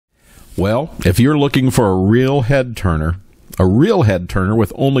Well, if you're looking for a real head turner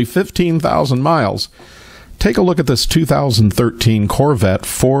with only 15,000 miles, take a look at this 2013 Corvette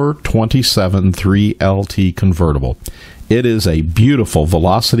 427 3LT convertible. It is a beautiful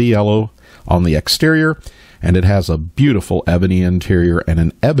velocity yellow on the exterior, and it has a beautiful ebony interior and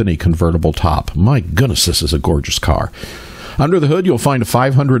an ebony convertible top. My goodness, this is a gorgeous car. Under the hood, you'll find a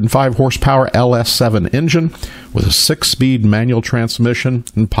 505 horsepower LS7 engine with a 6-speed manual transmission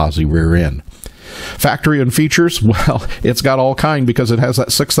and posi rear end. Factory and features, well, it's got all kind because it has that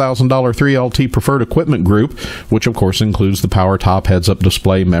 $6,000 3LT preferred equipment group, which of course includes the power top, heads-up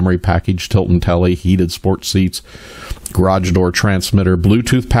display, memory package, tilt and telly, heated sports seats, garage door transmitter,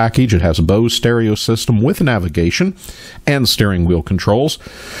 Bluetooth package. It has a Bose stereo system with navigation and steering wheel controls,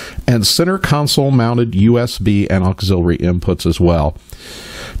 and center console mounted USB and auxiliary inputs as well.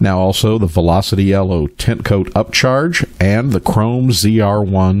 Now also the Velocity Yellow tint coat upcharge and the chrome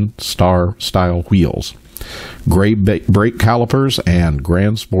ZR1 Star style wheels, gray brake calipers, and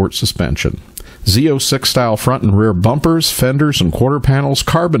Grand Sport suspension. Z06 style front and rear bumpers, fenders and quarter panels,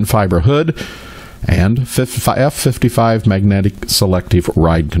 carbon fiber hood, and F55 magnetic selective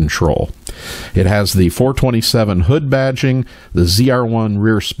ride control. It has the 427 hood badging, the ZR1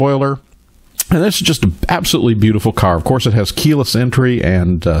 rear spoiler, and this is just an absolutely beautiful car. Of course, it has keyless entry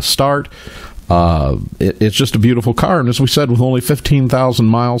and start. It's just a beautiful car, and as we said, with only 15,000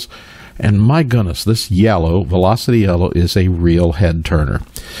 miles. And my goodness, this yellow, Velocity Yellow, is a real head turner.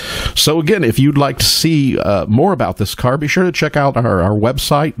 So again, if you'd like to see more about this car, be sure to check out our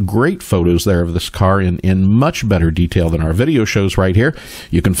website. Great photos there of this car in much better detail than our video shows right here.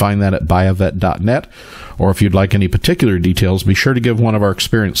 You can find that at Buyavette.net. Or if you'd like any particular details, be sure to give one of our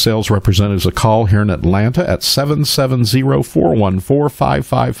experienced sales representatives a call here in Atlanta at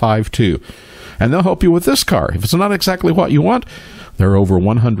 770-414-5552. And they'll help you with this car. If it's not exactly what you want, there are over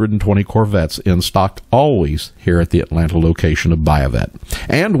 120 Corvettes in stock always here at the Atlanta location of Buyavette.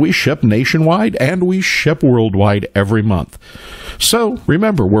 And we ship nationwide and we ship worldwide every month. So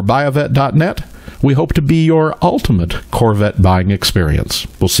remember, we're Buyavette.net. We hope to be your ultimate Corvette buying experience.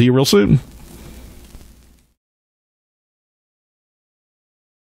 We'll see you real soon.